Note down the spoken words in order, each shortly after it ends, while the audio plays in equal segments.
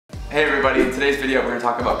Hey everybody, in today's video we're going to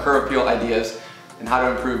talk about curb appeal ideas and how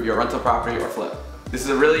to improve your rental property or flip. This is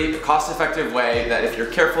a really cost-effective way that if you're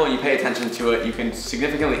careful and you pay attention to it, you can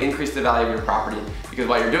significantly increase the value of your property, because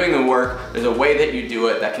while you're doing the work, there's a way that you do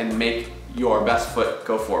it that can make your best foot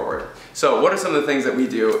go forward. So what are some of the things that we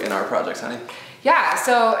do in our projects, honey? Yeah,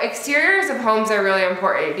 so exteriors of homes are really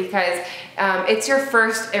important because it's your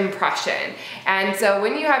first impression. And so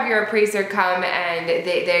when you have your appraiser come and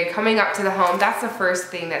they're coming up to the home, that's the first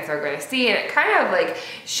thing that they're going to see. And it kind of like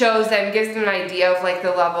shows them, gives them an idea of like the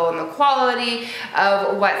level and the quality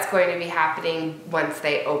of what's going to be happening once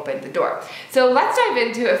they open the door. So let's dive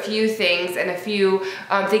into a few things and a few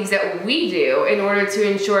things that we do in order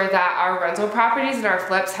to ensure that our rental properties and our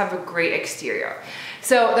flips have a great exterior.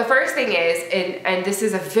 So the first thing is, and this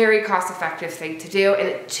is a very cost-effective thing to do, and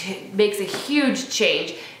it makes a huge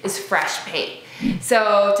change, is fresh paint.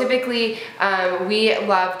 So typically we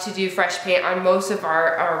love to do fresh paint on most of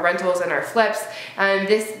our rentals and our flips, and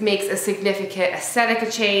this makes a significant aesthetic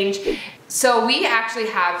change. So we actually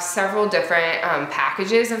have several different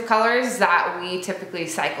packages of colors that we typically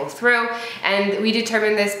cycle through, and we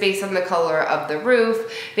determine this based on the color of the roof,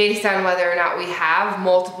 based on whether or not we have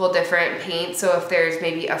multiple different paints. So if there's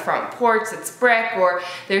maybe a front porch that's brick, or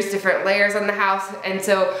there's different layers on the house, and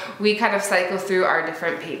so we kind of cycle through our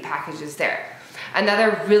different paint packages there.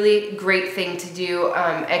 Another really great thing to do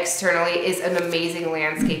externally is an amazing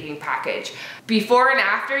landscaping package. Before and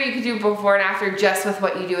after, you could do before and after just with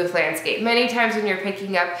what you do with landscape. Many times when you're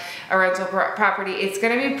picking up a rental property, it's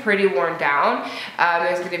gonna be pretty worn down.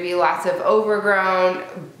 There's gonna be lots of overgrown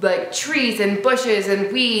like trees and bushes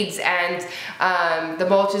and weeds, and the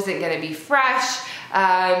mulch isn't gonna be fresh.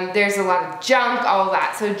 There's a lot of junk, all of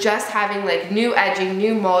that. So just having like new edging,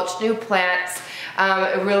 new mulch, new plants,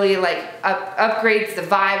 it really like upgrades the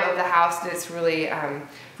vibe of the house, and it's really,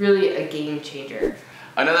 really a game changer.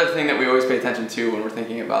 Another thing that we always pay attention to when we're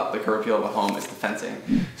thinking about the curb appeal of a home is the fencing.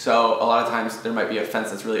 So a lot of times there might be a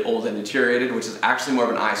fence that's really old and deteriorated, which is actually more of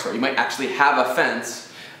an eyesore. You might actually have a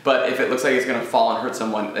fence, but if it looks like it's going to fall and hurt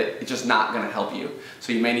someone, it's just not going to help you.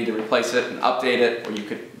 So you may need to replace it and update it, or you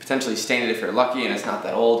could potentially stain it if you're lucky and it's not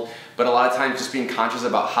that old. But a lot of times just being conscious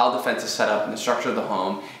about how the fence is set up and the structure of the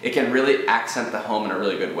home, it can really accent the home in a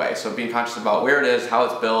really good way. So being conscious about where it is, how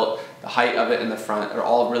it's built, the height of it in the front are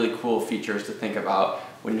all really cool features to think about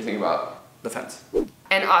when you're thinking about the fence.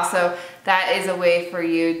 And also, that is a way for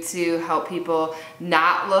you to help people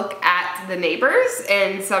not look at the neighbors,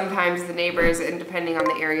 and sometimes the neighbors, and depending on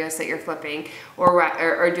the areas that you're flipping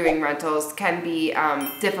or doing rentals, can be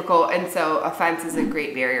difficult, and so a fence is a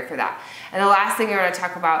great barrier for that. And the last thing I want to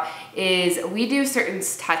talk about is we do certain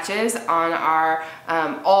touches on our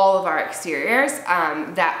all of our exteriors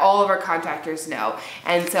that all of our contractors know.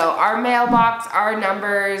 And so our mailbox, our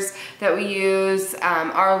numbers that we use,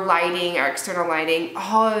 our lighting, our external lighting,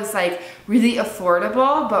 all is like really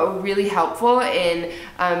affordable but really helpful in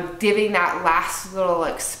giving that last little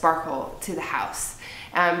like sparkle to the house.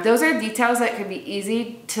 Those are details that can be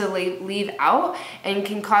easy to leave out and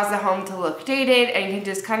can cause the home to look dated, and can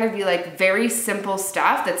just kind of be like very simple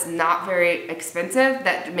stuff that's not very expensive,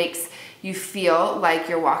 that makes you feel like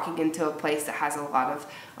you're walking into a place that has a lot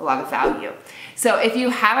of value. So if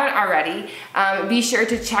you haven't already, be sure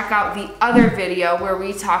to check out the other video where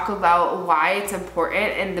we talk about why it's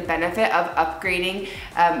important and the benefit of upgrading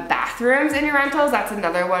bathrooms in your rentals. That's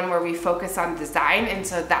another one where we focus on design, and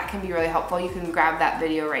so that can be really helpful. You can grab that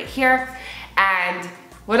video right here. And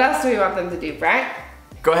what else do we want them to do, Brent?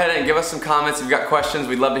 Go ahead and give us some comments if you've got questions.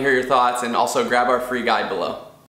 We'd love to hear your thoughts, and also grab our free guide below.